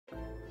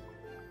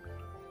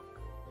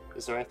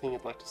Is there anything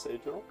you'd like to say,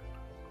 Joel?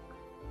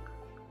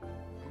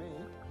 Me?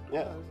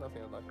 Yeah. No, there's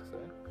nothing I'd like to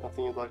say.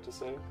 Nothing you'd like to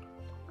say?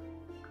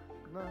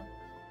 No.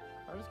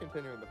 I'm just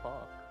continuing the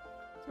path.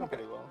 It's going Okay.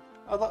 pretty well.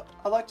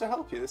 I'd like to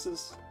help you.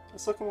 It's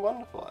looking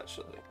wonderful,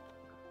 actually.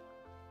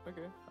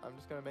 Okay. I'm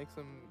just gonna make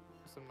some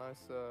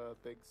nice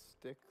big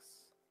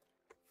sticks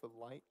for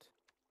light.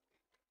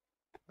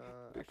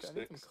 Big Actually, I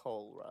need some sticks.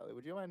 coal, Riley.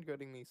 Would you mind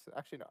getting me?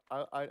 Actually,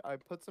 no. I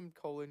put some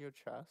coal in your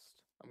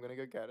chest. I'm gonna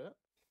go get it,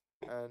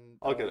 and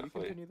I'll get you it for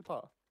you. continue the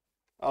path.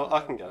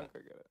 I can get I'll it. go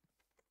get it.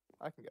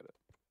 I can get it.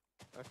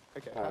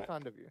 Okay. All How right.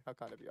 kind of you. How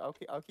kind of you. I'll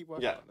keep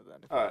working Yeah. on it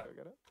then. If All you right. want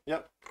to go get it.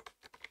 Yep.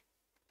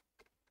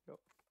 Yep.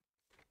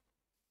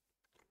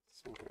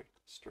 It's very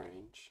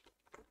strange.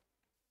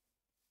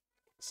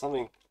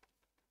 Something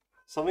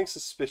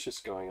suspicious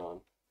going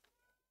on.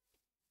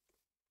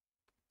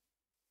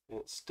 And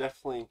it's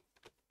definitely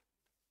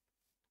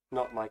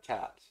not my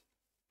cat.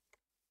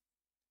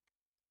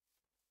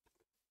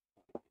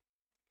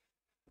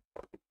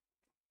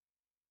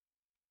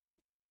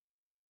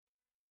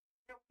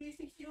 What do you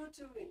think you're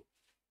doing?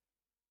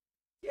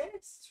 Yes,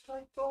 that's what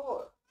I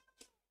thought.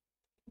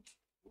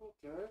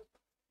 Okay.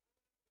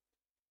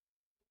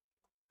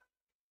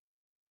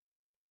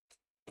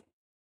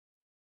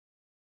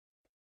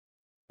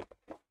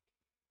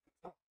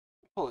 Oh,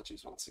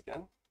 apologies once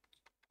again.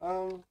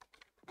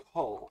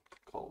 Coal.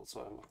 Coal is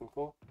what I'm looking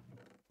for.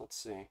 Let's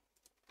see.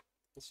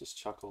 Let's just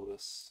chuck all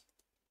this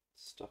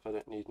stuff I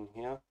don't need in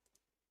here.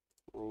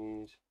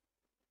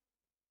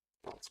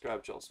 Let's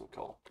grab Joel some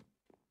coal.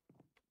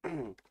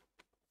 I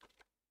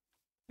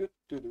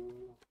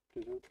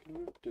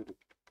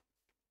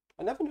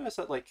never noticed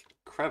that, like,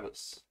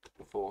 crevice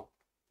before.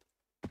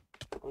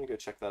 I want to go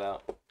check that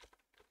out.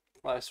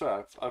 Well, I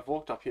swear, I've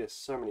walked up here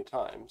so many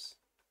times,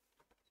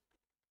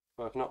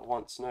 but I've not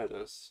once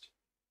noticed.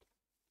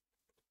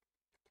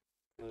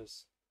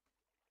 There's...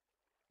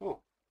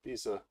 Oh,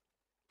 bees are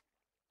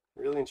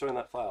really enjoying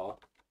that flower.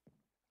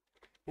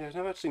 Yeah, I've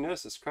never actually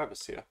noticed this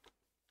crevice here.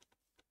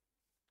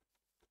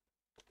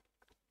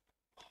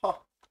 Huh.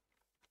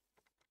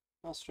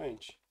 How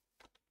strange.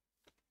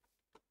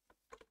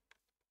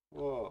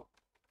 Whoa.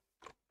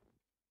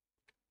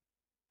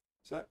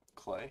 Is that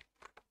clay?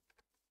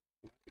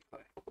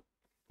 Clay.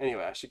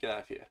 Anyway, I should get out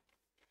of here.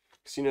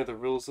 Because you know the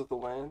rules of the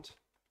land?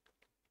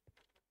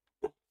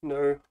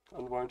 No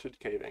unwarranted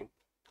caving.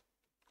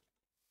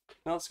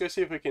 Now let's go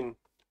see if we can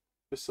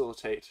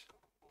facilitate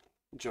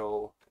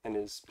Joel and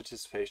his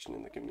participation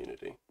in the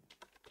community.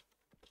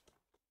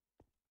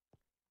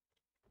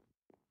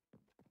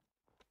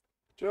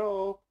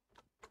 Joel?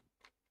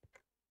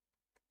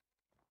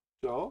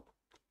 Joel?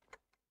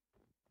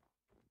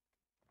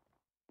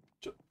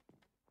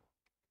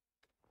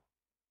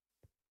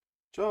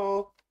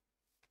 Joel?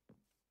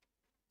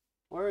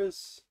 Where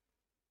is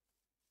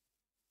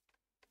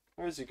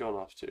he gone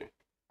off to?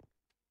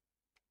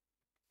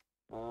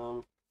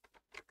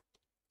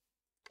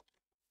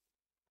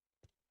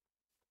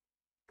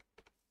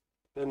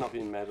 Better not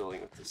be meddling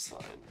with the sign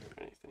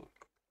or anything.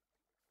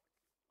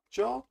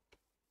 Joel?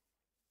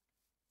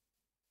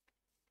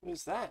 What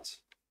is that?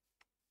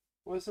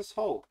 What is this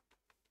hole?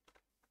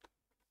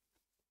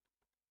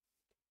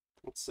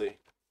 Let's see.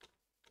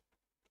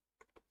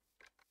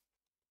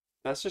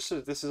 This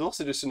is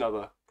also just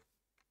another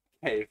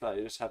cave that I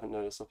just haven't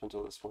noticed up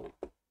until this point.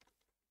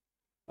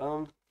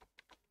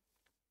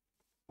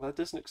 That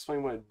doesn't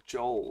explain where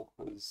Joel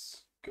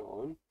has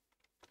gone.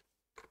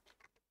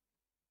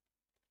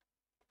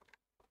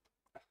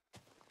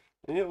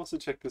 I need to also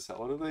check this out.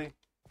 What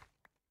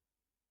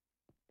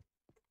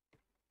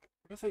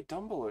have they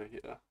done below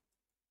here?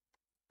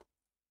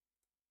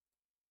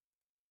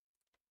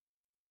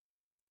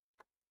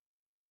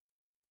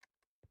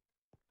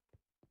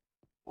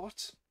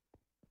 What?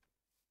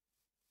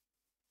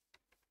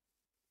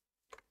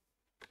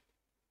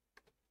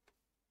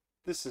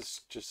 This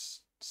is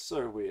just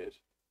so weird.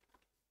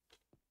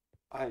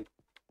 I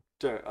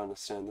don't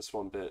understand this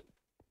one bit.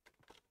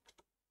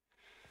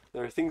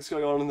 There are things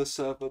going on in the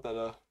server that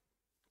are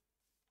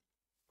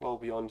well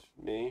beyond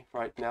me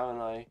right now, and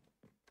I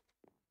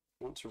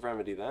want to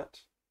remedy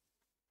that.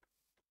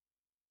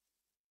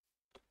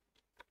 I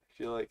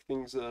feel like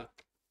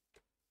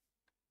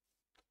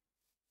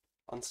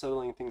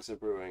unsettling things are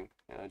brewing,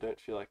 and I don't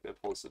feel like they're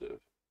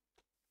positive.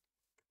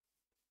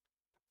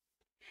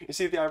 You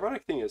see, the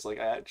ironic thing is, like,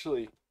 I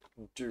actually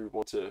do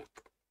want to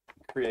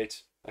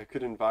create a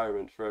good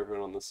environment for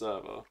everyone on the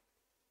server,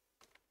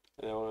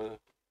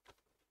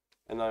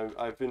 and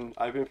I've been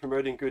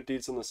promoting good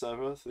deeds on the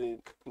server for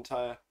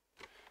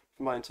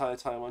my entire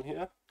time on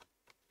here.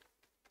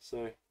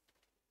 So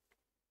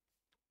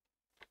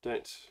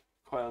don't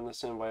quite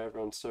understand why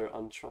everyone's so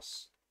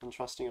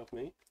untrusting of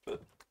me.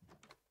 But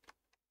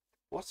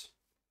what?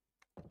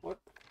 What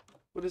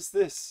is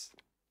this?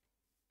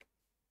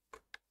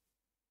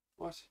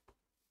 What?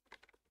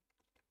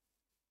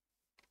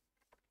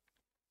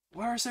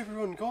 Where is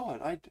everyone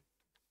gone? I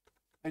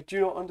do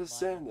not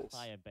understand My this.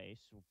 entire base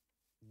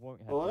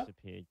won't have Hello?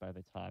 disappeared by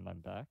the time I'm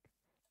back.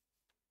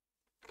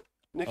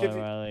 Nick,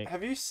 Alright.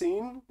 have you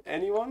seen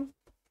anyone?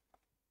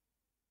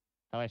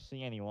 Have I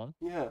seen anyone?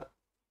 Yeah.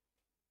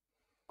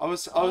 I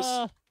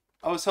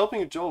was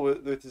helping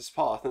Joel with his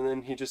path, and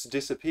then he just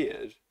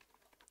disappeared.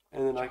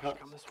 And then I Josh, can't.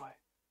 come this way.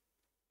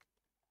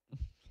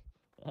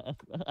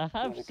 I have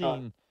I can't.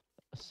 seen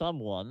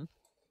someone.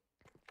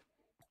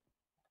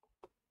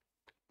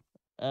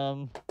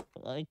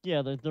 Like,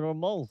 yeah, there are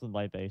moles in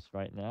my base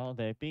right now.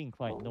 They're being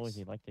quite Moles.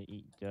 noisy, like they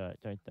eat dirt,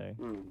 don't they?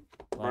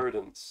 Like,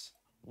 Rodents.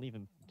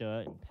 leaving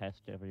dirt and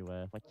pest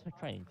everywhere. Like, they're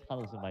creating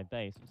tunnels in my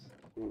base.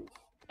 Mm.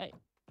 Hey,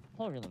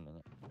 hold on a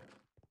minute.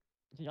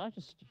 Did I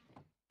just...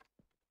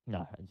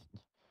 No,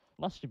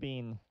 must have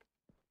been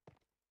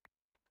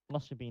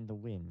the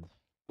wind.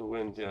 The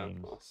wind, It yeah, of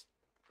seems. course.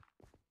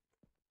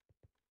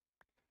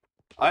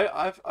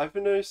 I've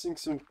been noticing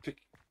some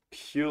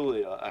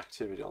peculiar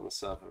activity on the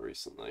server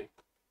recently,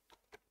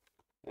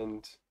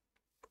 and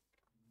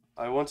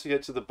I want to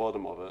get to the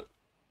bottom of it.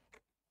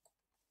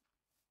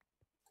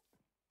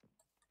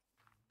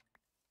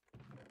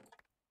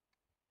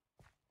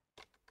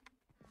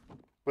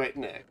 Wait,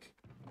 Nick.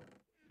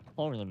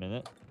 Hold on a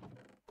minute.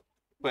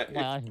 Wait,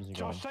 My items are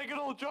going. Josh, take it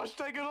all! Josh,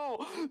 take it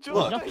all! Josh,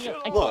 look, take it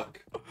all!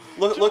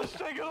 look. Josh,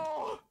 take it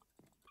all!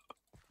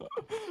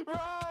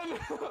 Run!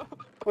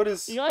 What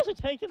is? You guys are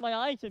taking my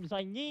items.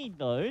 I need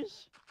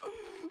those.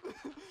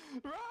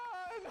 Run!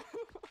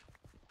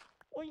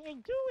 What are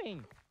you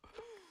doing?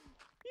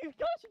 You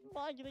guys are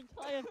mind an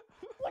entire...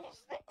 What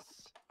is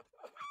this?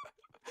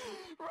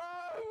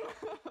 Run!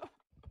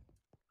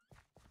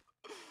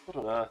 What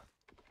on earth?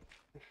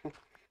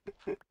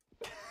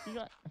 You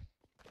got...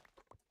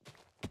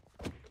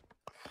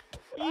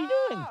 What are you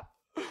doing? Ah!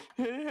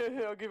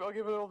 Here, I'll give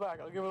it all back.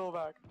 I'll give it all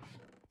back.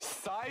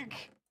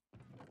 Psych!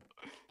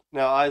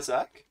 Now,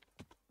 Isaac.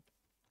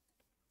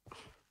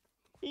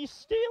 He's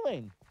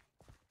stealing.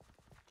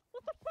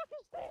 What the fuck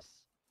is this?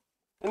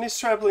 And he's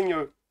traveling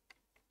your.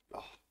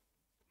 Oh.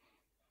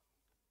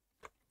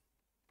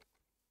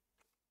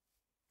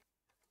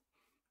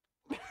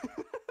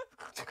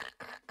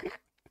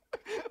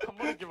 I'm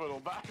gonna give it all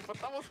back, but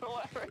that was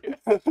hilarious.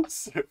 That's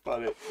so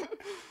funny.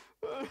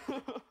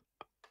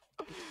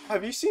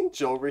 Have you seen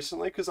Joel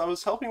recently? Because I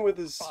was helping with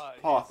his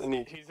path, and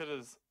he's at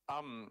his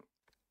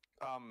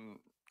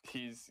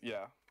he's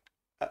yeah.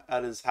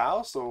 At his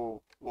house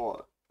or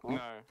what? Huh?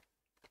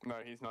 No,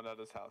 he's not at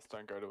his house.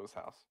 Don't go to his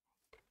house.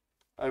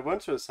 I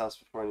went to his house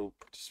before, and he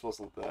just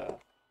wasn't there.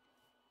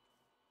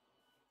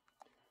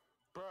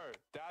 Bro,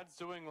 Dad's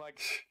doing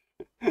like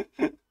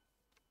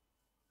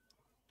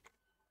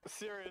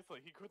seriously.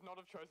 He could not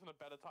have chosen a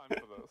better time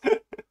for this.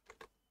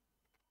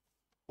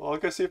 Well, I'll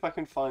go see if I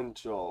can find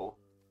Joel.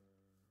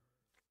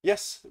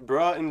 Yes,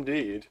 bruh,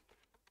 indeed.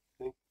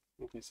 Thank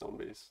you,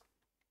 zombies.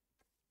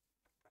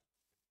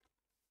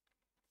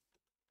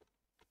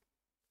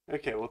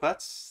 Okay, well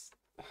that's.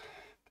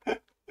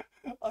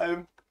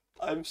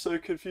 I'm so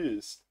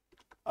confused.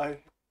 There's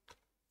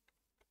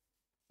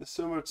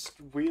so much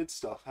weird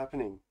stuff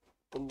happening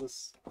on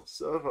this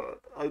server.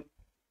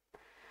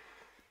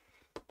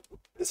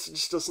 This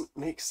just doesn't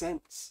make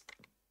sense.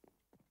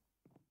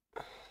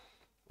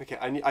 Okay,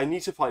 I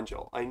need to find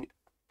Joel.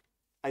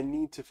 I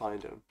need to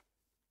find him.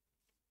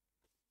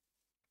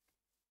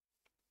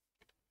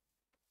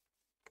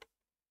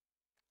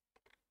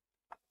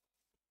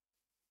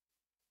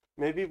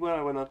 Maybe when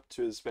I went up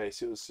to his base,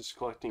 he was just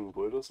collecting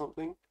wood or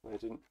something I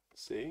didn't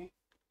see.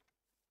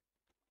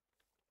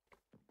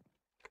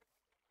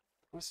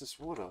 What's this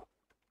water?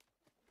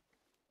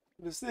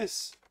 What is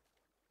this?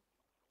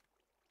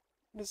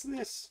 What is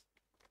this?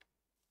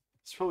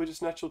 It's probably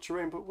just natural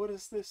terrain, but what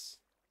is this?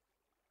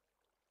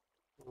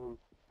 Oh.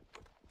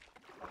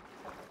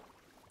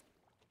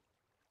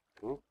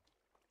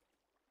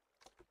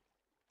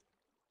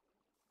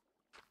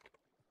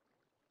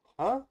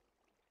 Huh?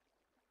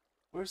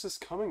 Where's this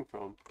coming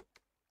from?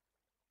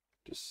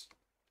 Just...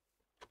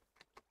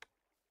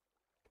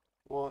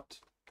 What?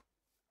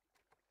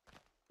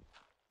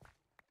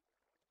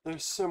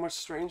 There's so much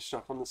strange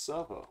stuff on the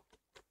server.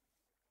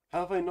 How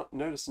have I not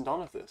noticed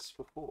none of this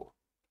before?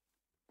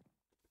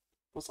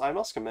 Also, I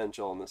must commend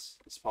Joel on this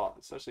part.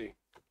 It's actually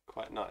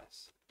quite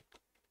nice.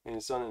 And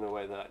he's done it in a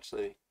way that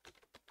actually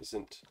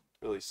isn't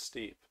really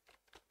steep.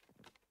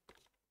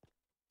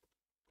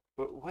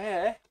 But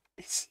where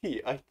is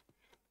he?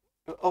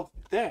 Oh,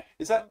 there.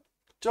 Is that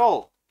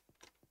Joel?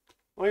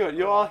 Oh my god,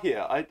 you are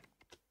here.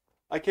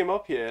 I came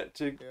up here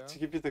to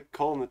give you the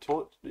coal and the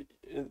torch,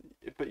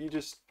 but you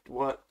just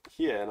weren't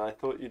here, and I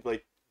thought you'd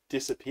like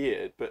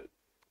disappeared. But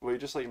were you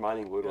just like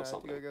mining wood or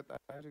something?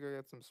 I had to go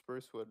get some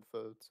spruce wood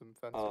for some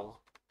fences. Oh.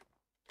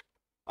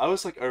 I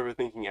was like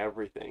overthinking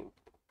everything,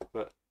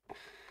 but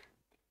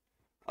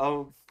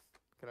Can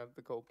I have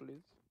the coal,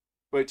 please?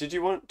 wait, did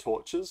you want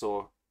torches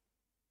or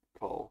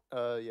coal?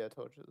 Yeah,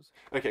 torches.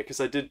 Okay, because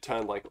I did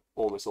turn like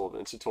almost all of it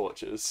into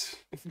torches.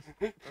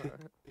 Alright.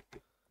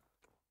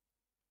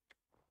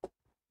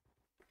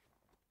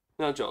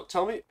 Now, Joel,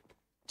 tell me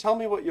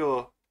what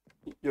your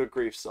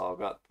griefs are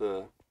about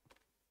the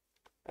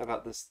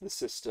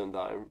system that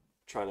I'm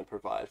trying to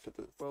provide for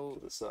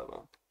the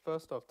server.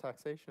 first off,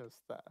 taxation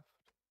is theft.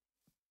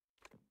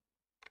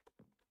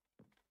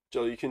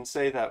 Joel, you can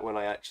say that when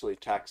I actually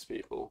tax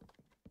people.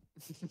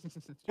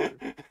 True.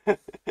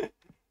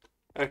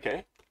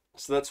 Okay,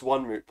 so that's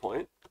one moot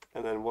point.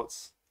 And then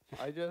what's...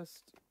 I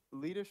just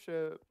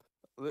leadership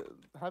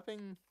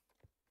having.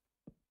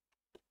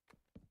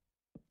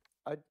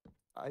 I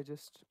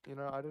just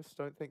I just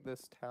don't think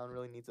this town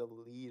really needs a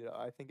leader.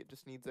 I think it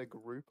just needs a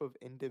group of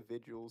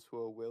individuals who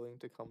are willing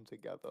to come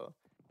together.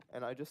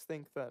 And I just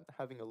think that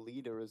having a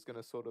leader is going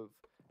to sort of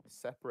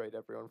separate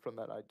everyone from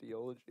that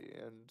ideology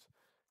and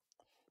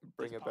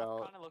bring This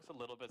about. kind of looks a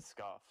little bit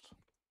scuffed.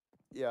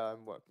 Yeah,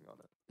 I'm working on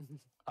it.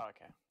 Oh,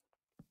 okay.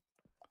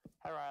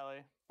 Hi,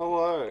 Riley.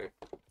 Hello.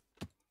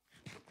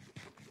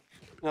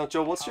 Now,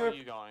 Joel, what's How your... are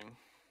you going?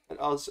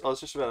 I was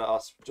just about to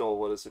ask Joel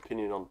what his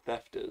opinion on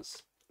theft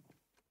is.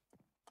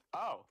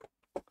 Oh.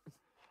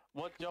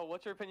 Joe,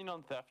 what's your opinion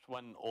on theft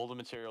when all the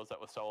materials that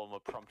were stolen were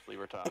promptly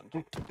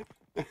returned?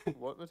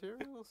 What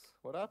materials?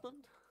 What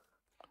happened?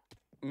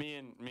 me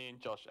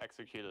and Josh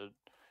executed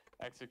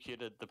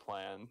the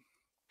plan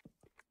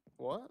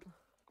What?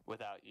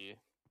 without you.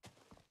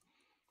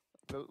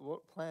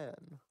 What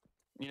plan?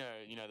 You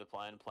know the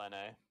plan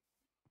A.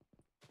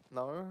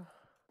 No.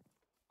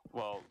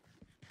 Well,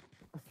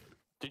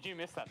 did you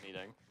miss that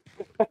meeting?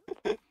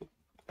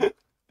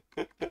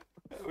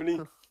 What do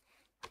you...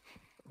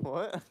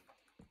 What?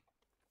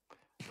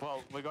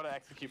 Well, we got to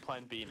execute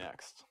plan B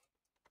next.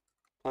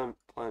 Plan...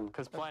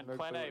 Because plan no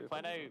clue what you're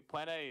talking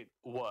plan A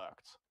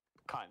worked,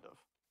 kind of.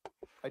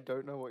 I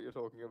don't know what you're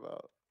talking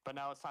about. But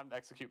now it's time to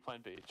execute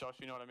plan B. Josh,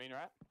 you know what I mean,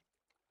 right?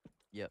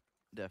 Yep,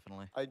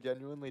 definitely. I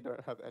genuinely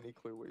don't have any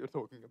clue what you're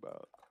talking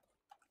about.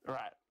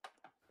 Right.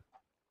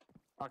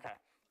 Okay.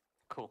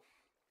 Cool.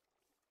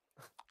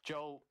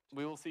 Joel,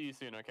 we will see you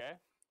soon, okay?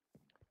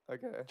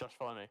 Okay. Josh,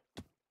 follow me.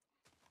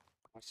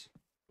 What?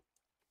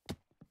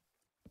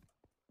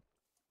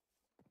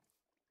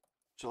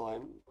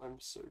 Joel, I'm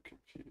so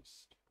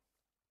confused.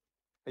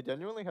 I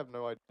genuinely have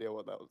no idea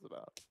what that was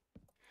about.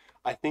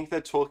 I think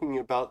they're talking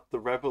about the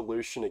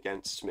revolution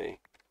against me.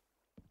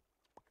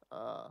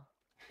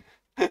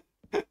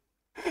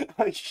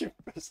 I keep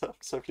messed up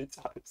so many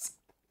times.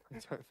 I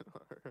don't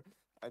know.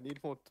 I need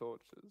more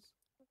torches.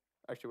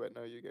 Actually, wait,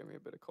 no, you gave me a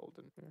bit of coal,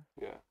 didn't you?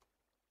 Yeah.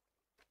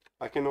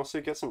 I can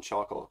also get some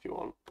charcoal if you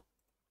want.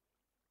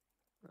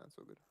 That's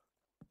all good.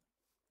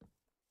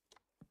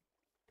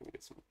 Let me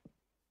get some...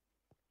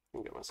 Let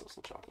me get myself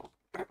some charcoal.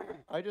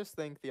 I just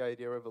think the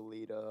idea of a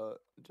leader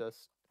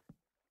just,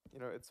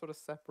 it sort of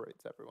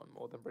separates everyone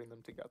more than bring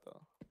them together.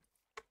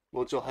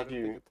 Well, Joel, I have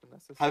don't think you it's a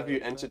necessary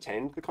event.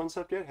 entertained the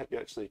concept yet? Have you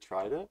actually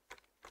tried it?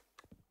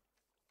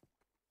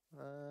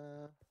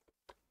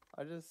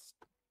 I just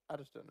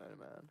don't know,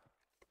 man.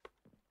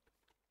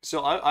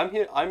 So I'm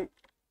here.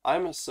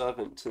 I'm a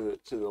servant to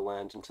the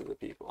land and to the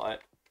people.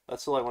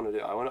 That's all I want to do.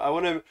 I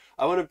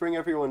want to bring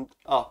everyone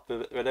up,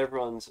 but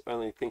everyone's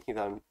only thinking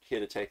that I'm here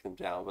to take them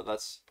down. But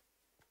that's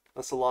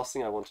the last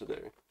thing I want to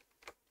do.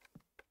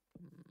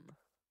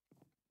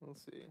 We'll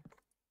see.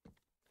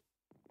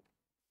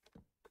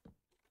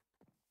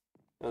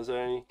 Is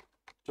there any?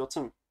 Do you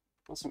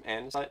want some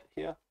andesite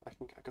here? I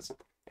got some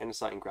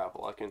andesite and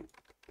gravel. I can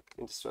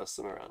intersperse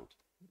them around.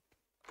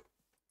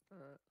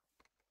 Alright.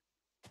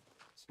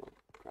 So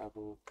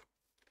gravel.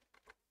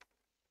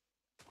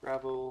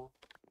 Gravel.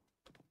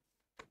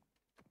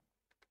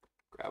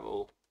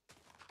 Gravel.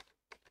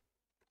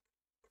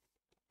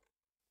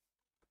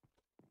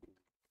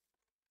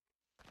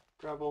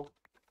 Gravel.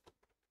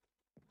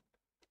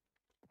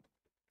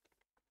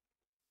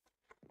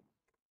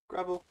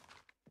 Gravel.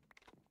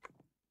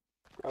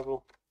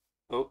 Gravel.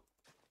 Oh.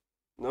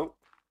 Nope.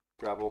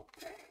 Gravel.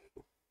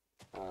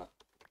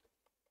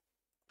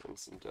 And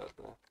some dirt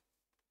there.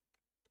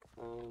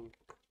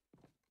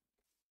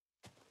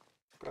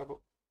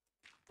 Gravel.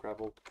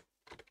 Gravel.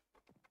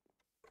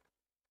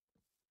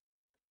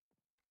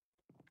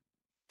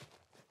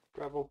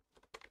 Gravel.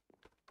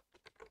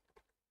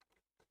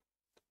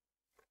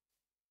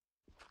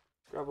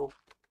 Gravel.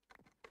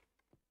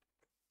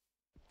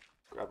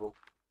 Gravel.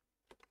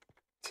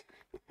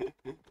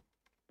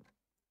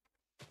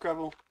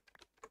 Gravel.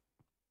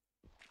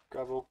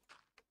 Gravel.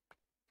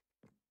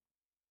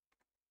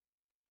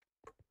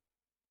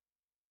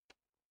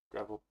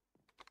 Gravel.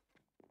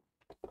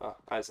 Ah,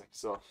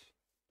 Isaac's off.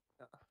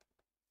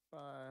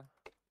 Bye.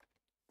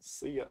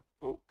 See ya.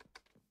 Oh.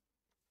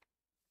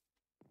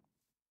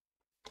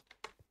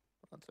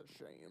 That's a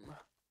shame.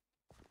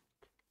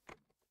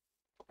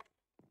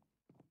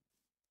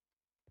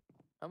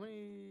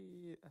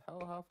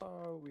 How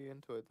far are we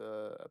into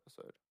the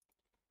episode?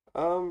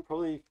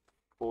 Probably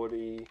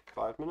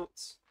 45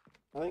 minutes,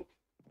 I think.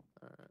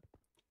 Alright.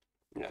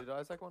 Yeah. Did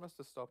Isaac want us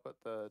to stop at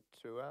the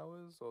 2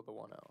 hours or the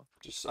 1 hour?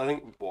 Just, I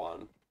think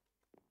one.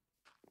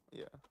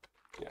 Yeah.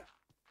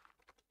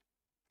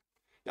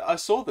 Yeah, I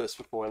saw this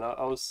before and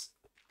I was...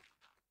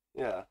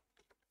 Yeah.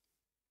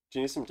 Do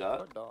you need some It's dirt?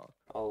 quite dark.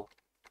 I'll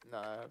No,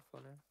 I have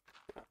plenty.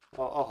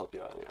 I'll help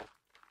you out anyway.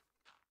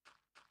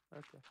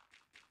 Okay.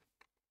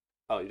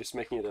 Oh, you're just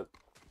making it a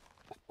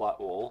flat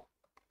wall?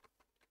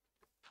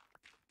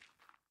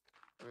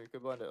 I mean, you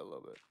could blend it a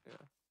little bit, yeah.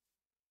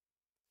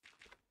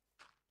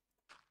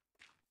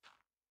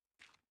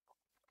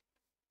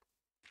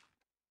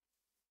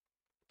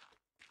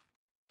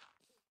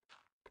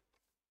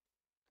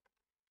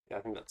 Yeah,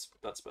 I think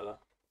that's better.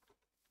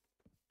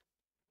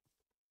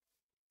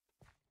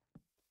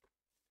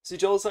 See,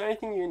 Joel, is there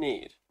anything you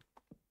need?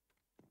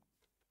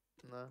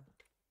 No.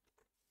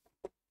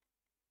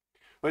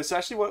 Wait, so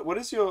actually, what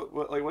is your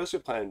what is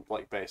your plan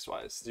like base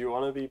wise? Do you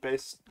want to be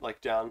based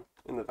like down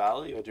in the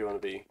valley, or do you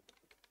want to be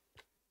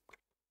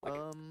like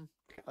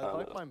I'd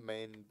like my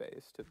main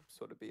base to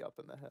sort of be up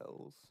in the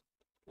hills,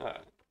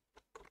 alright.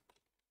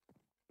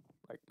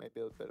 like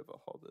maybe a bit of a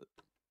hobbit.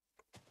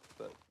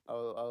 But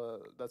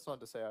that's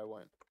not to say I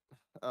won't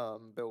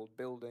build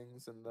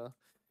buildings in the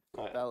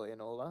Oh, yeah. valley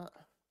and all that.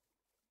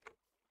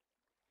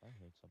 I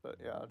heard something. But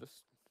yeah, wrong. I'll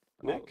just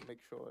Nick? I'll make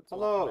sure it's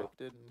Hello. all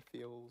connected and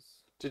feels.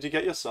 Did you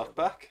get your stuff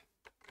back?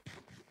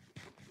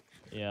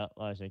 Yeah,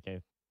 Isaac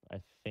gave,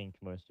 I think,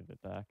 most of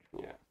it back.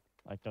 Yeah,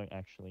 I don't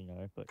actually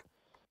know, but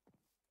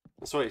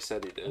that's what he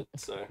said he did.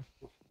 So